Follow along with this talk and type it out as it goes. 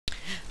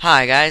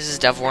Hi guys, this is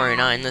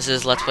DevWarrior9. This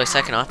is Let's Play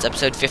Psychonauts,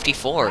 episode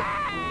 54.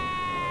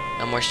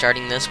 And we're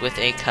starting this with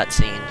a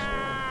cutscene.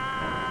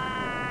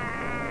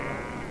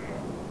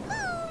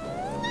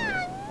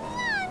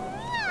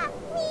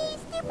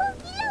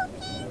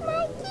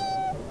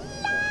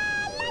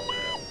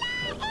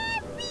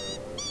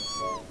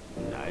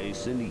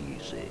 Nice and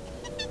easy.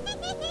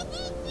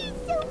 You're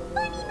so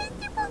funny,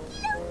 Mr.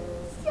 Pokilo.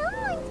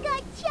 Someone's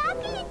got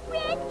chocolate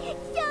bread.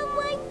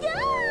 Someone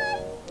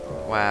does.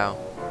 Wow.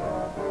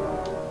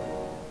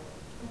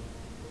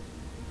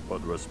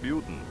 But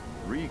Rasputin,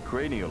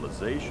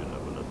 recranialization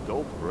of an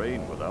adult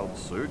brain without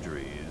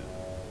surgery is...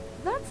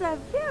 That's a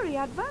very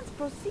advanced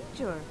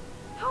procedure.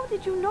 How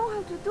did you know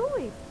how to do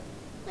it?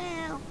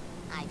 Well,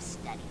 I've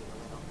studied a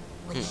little.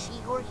 But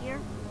Shigor here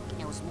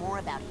knows more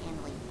about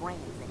handling brains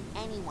than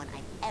anyone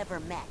I've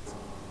ever met.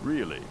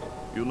 Really?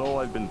 You know,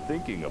 I've been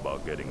thinking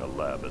about getting a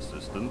lab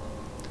assistant.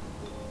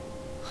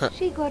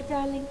 Shigor,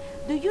 darling,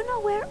 do you know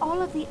where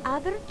all of the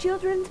other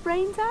children's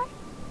brains are?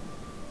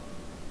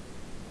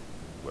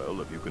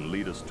 Well, if you can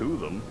lead us to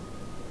them,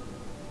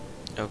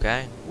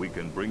 Okay. we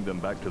can bring them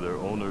back to their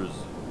owners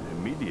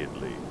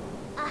immediately.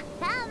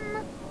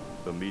 Ahem.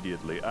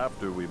 Immediately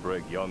after we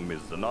break young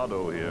Miss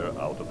Zanado here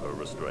out of her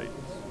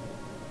restraints.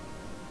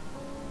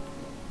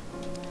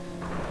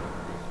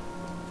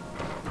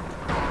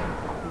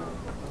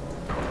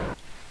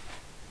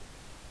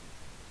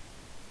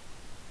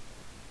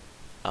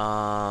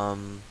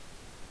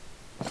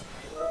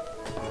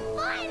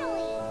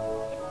 Finally!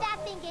 If that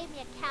thing gave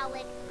me a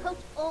cowlick, Coach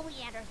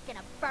Oleander's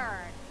gonna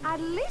burn. At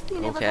least he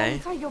never got Okay.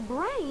 inside your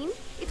brain.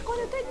 It's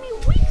gonna take me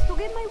weeks to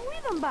get my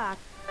rhythm back.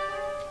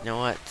 You know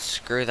what?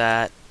 Screw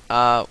that.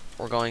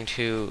 We're going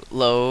to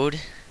load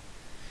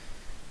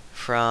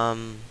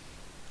from...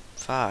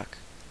 Fuck.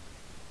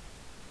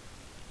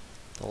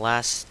 The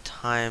last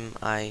time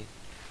I...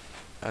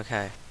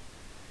 Okay.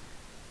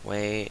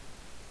 Wait.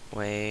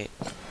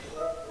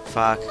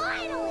 Fuck.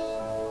 Finally!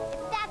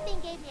 If that thing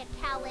gave me a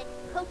cowlick,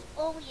 Coach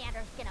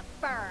Oleander's gonna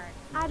burn.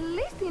 At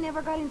least he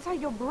never got inside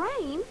your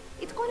brain.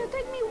 It's gonna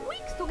take me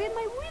weeks to get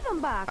my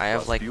rhythm back. I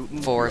have like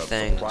Rasputin, 4 you have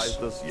things.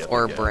 surprised us yet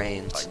 4 again.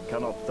 brains. I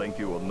cannot thank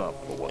you enough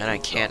for what And I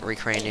you've can't done.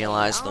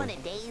 recranialize All them. in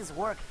a day's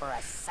work for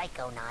a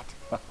psychonaut.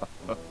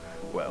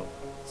 Well,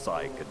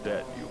 Psy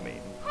Cadet, you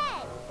mean.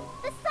 Hey,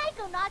 the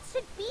Psychonauts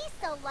should be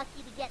so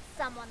lucky to get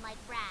someone like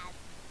Raz.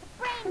 The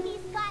brain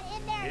he's got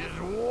in there is...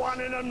 1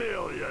 in a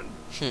million.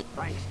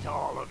 Thanks to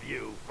all of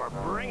you for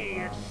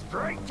bringing it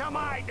straight to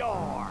my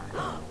door.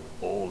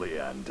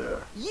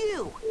 Oleander.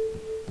 You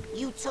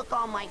took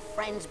all my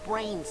friends'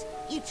 brains.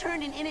 You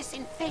turned an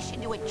innocent fish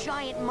into a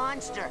giant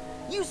monster.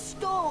 You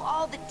stole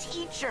all the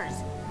teachers,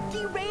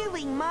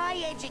 derailing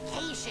my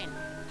education.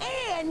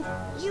 And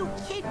you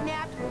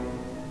kidnapped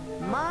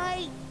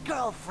my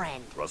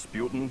girlfriend.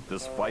 Rasputin,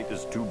 this fight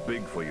is too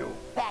big for you.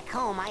 Back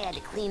home, I had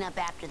to clean up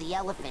after the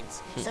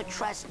elephants. So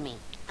trust me,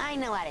 I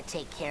know how to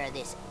take care of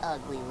this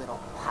ugly little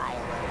pile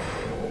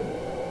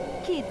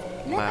of... Kids,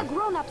 let Wow. the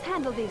grown-ups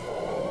handle this.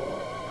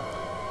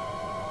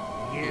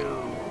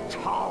 You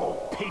tall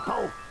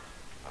people.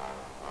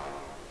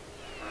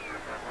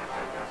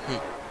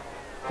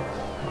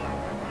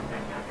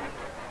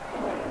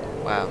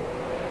 Wow.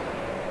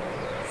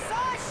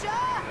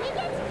 Sasha! We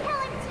get to kill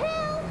him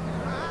too!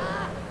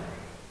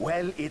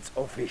 Well, it's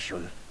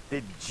official.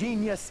 The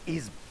genius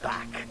is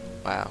back.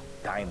 Wow.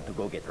 Time to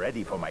go get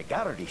ready for my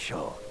gallery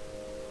show.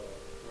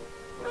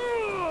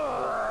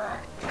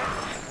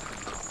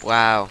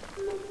 Wow.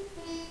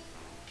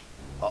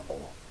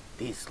 Uh-oh,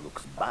 this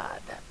looks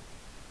bad.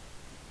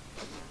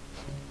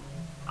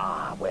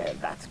 Ah, well,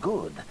 that's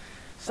good.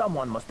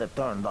 Someone must have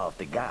turned off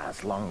the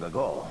gas long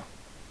ago.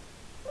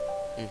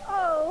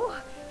 Oh,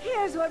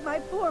 here's what my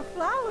poor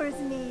flowers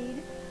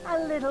need. A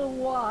little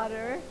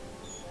water.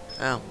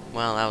 Oh,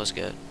 well, that was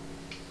good.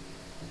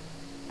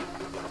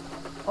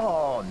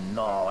 Oh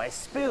no, I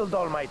spilled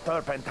all my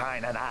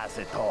turpentine and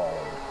acetone.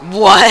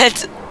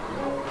 What?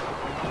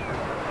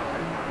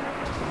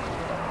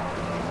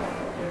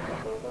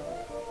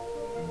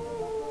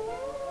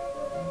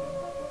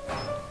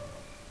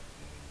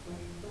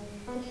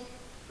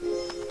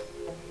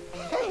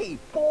 Hey,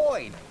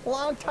 Boyd!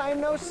 Long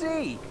time no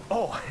see.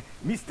 Oh,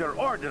 Mr.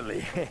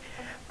 Orderly.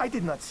 I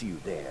did not see you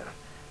there.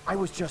 I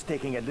was just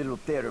taking a little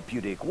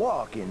therapeutic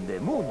walk in the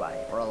moonlight.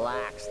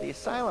 Relax. The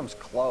asylum's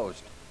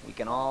closed. We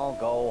can all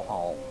go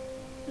home.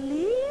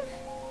 Leave?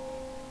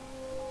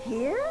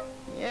 Here?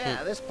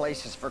 Yeah, this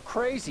place is for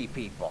crazy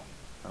people.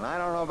 And I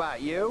don't know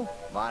about you,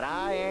 but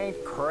I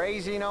ain't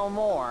crazy no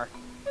more.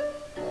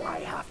 I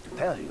have to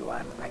tell you,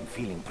 I'm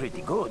feeling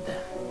pretty good.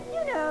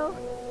 You know,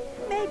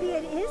 maybe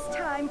it is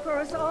time for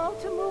us all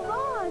to move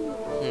on.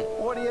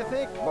 What do you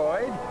think,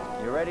 Boyd?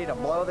 You ready to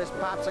blow this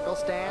popsicle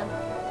stand?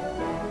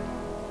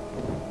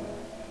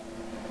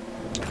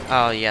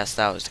 Oh, yes,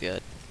 that was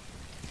good.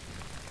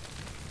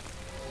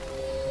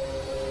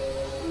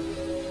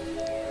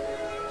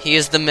 He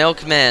is the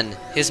milkman.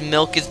 His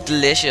milk is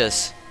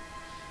delicious.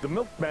 The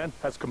milkman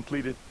has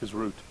completed his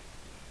route.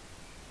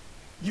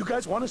 You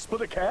guys want to split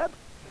a cab?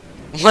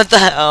 What the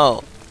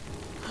hell?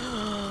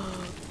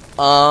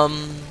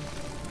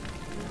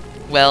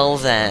 Well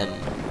then.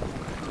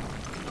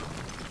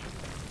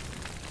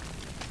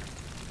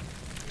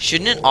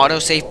 Shouldn't it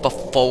autosave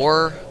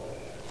before?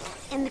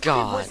 And the crib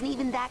God. wasn't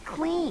even that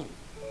clean.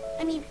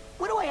 I mean,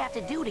 what do I have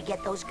to do to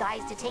get those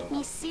guys to take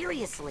me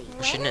seriously?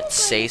 Shouldn't it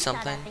say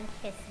something? Shut up and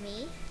kiss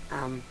me.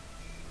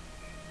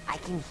 I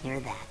can hear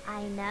that.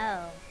 I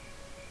know.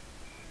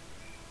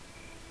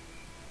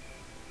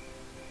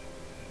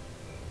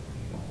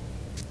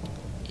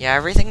 Yeah,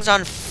 everything's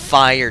on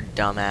fire,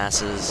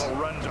 dumbasses.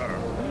 Surrender.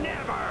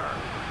 Never.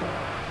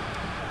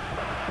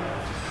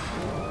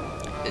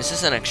 This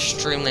is an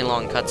extremely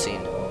long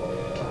cutscene.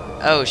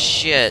 Oh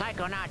shit.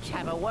 Psychonauts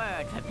have a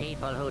word for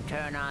people who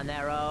turn on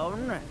their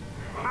own.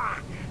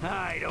 Ha!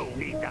 I don't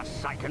need the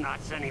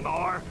Psychonauts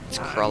anymore. It's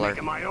I'm Cruller.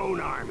 making my own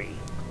army.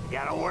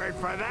 Got a word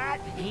for that?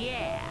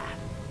 Yeah.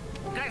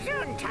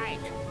 Gesundheit.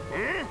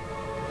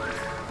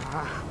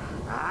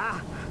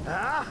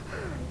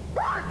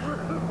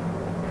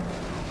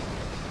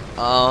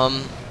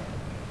 Um.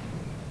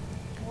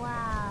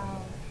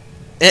 Wow.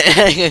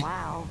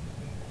 Wow.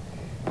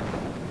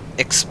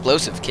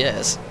 Explosive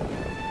kiss.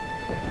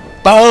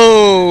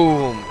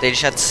 Boom! They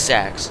just had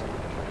sex.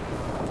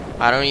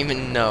 I don't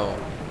even know.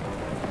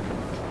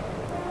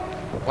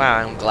 Wow,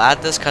 I'm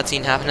glad this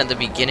cutscene happened at the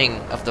beginning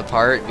of the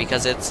part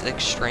because it's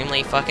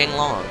extremely fucking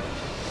long.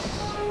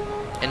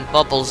 And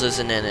Bubbles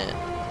isn't in it.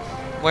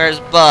 Where's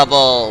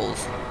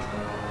Bubbles?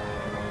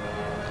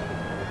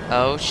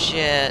 Oh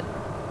shit.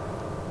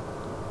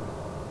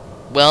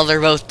 Well, they're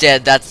both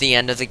dead. That's the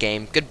end of the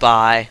game.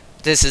 Goodbye.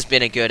 This has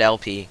been a good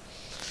LP.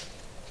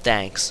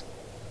 Thanks.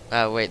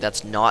 Oh, wait,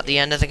 that's not the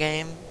end of the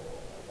game? ...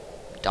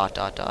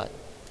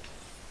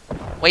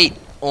 Wait,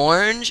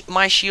 orange?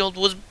 My shield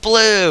was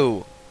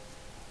blue!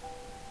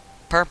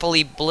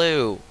 Purpley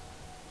blue.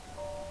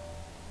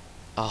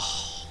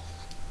 Oh.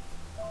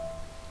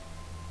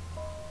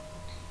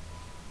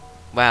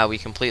 Wow, we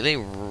completely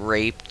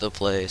raped the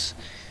place.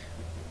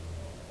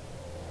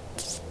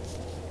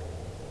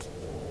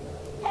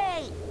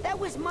 Hey, that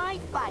was my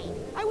fight.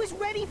 I was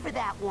ready for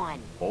that one.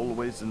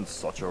 Always in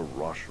such a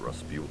rush,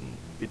 Rasputin.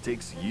 It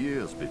takes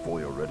years before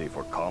you're ready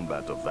for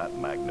combat of that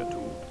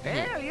magnitude.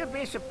 Well, you'd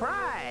be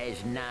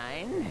surprised,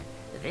 Nine.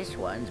 This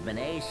one's been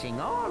acing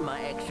all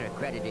my extra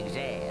credit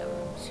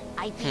exams.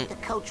 I beat the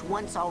coach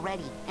once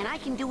already, and I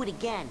can do it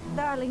again.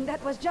 Darling,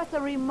 that was just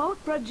a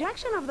remote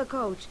projection of the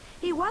coach.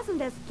 He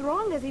wasn't as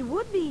strong as he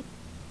would be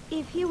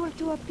if he were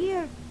to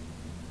appear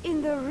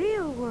in the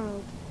real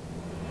world.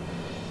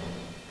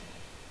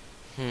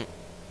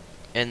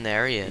 And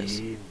there he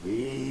is.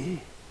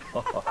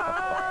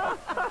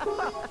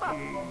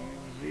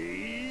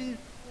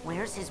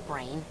 Where's his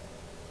brain?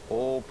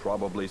 Oh,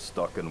 probably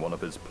stuck in one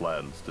of his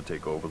plans to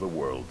take over the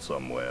world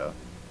somewhere.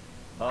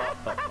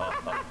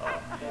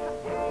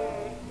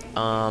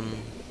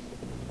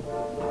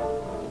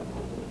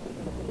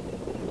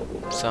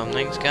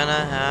 Something's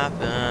gonna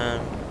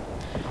happen.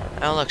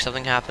 Oh, look,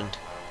 something happened.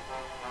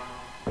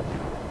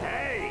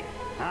 Hey,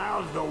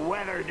 how's the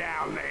weather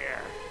down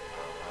there?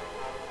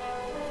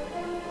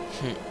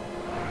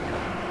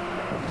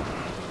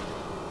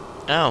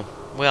 Oh,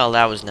 well,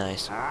 that was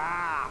nice.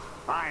 Ah,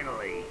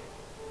 finally.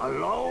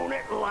 Alone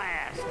at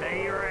last,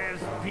 eh,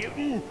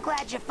 Rasputin?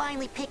 Glad you're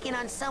finally picking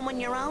on someone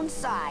your own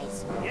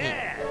size.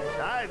 Yes,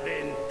 I've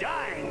been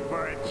dying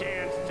for a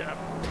chance to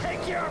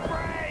pick your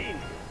brain.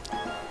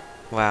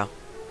 Wow.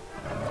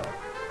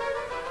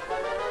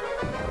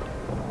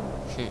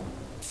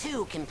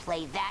 Two can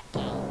play that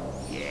game.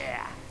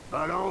 Yeah,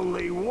 but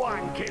only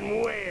one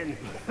can win.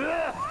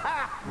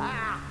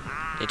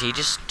 Did he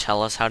just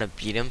tell us how to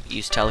beat him?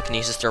 Use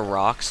telekinesis to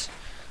rocks?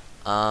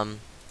 I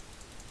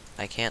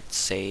can't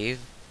save.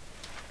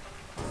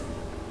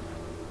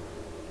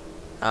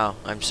 Oh,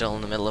 I'm still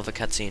in the middle of a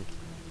cutscene.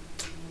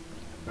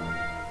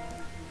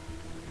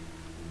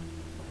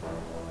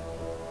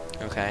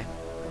 Okay.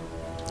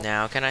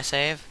 Now can I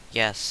save?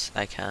 Yes,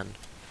 I can.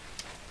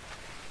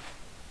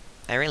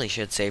 I really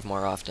should save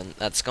more often.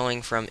 That's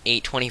going from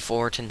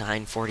 824 to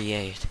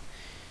 948.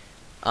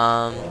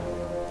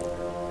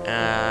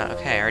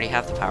 Okay, I already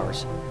have the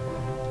powers.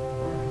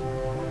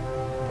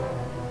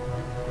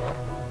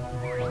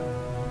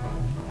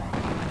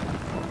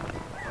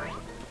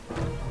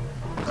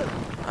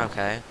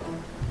 Okay.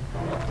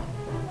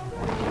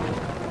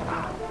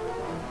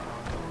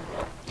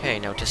 Okay,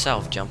 note to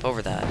self, jump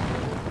over that.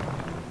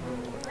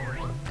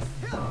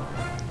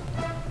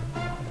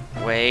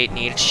 Wait,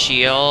 need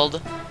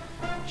shield.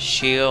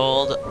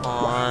 Shield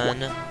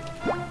on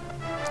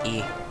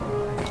E.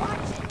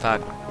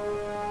 Fuck.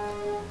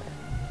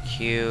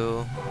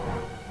 Q.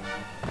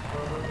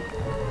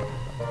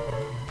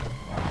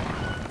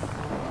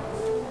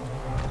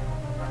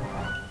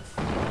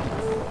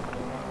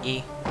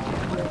 E.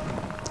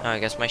 Oh, I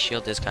guess my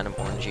shield is kind of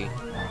orangey.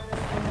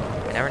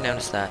 I never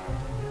noticed that.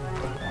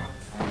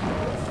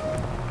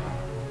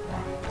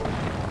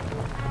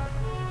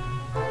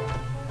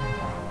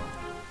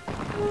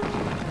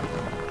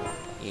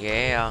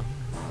 Yeah.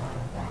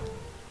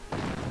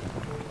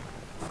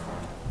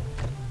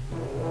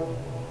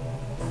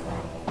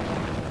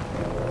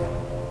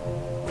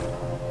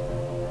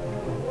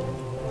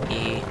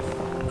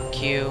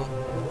 you...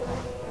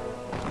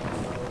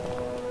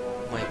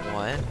 Wait,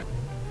 what?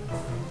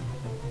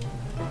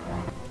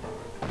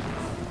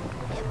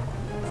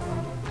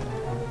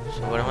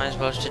 So what am I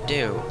supposed to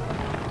do?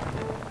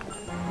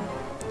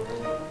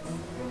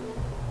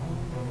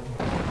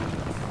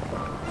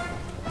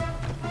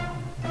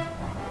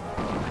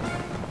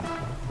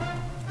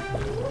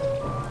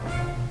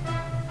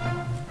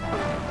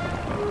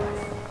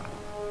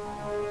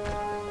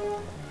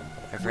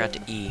 I forgot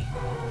to E.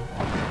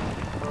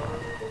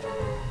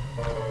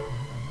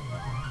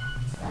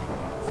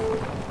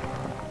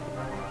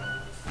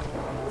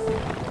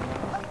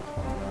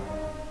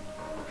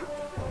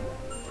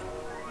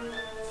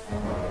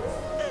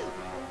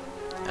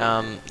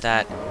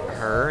 That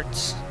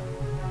hurts.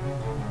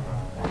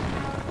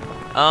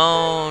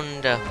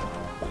 Owned.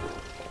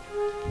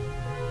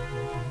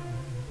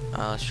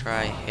 Let's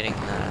try hitting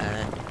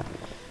that.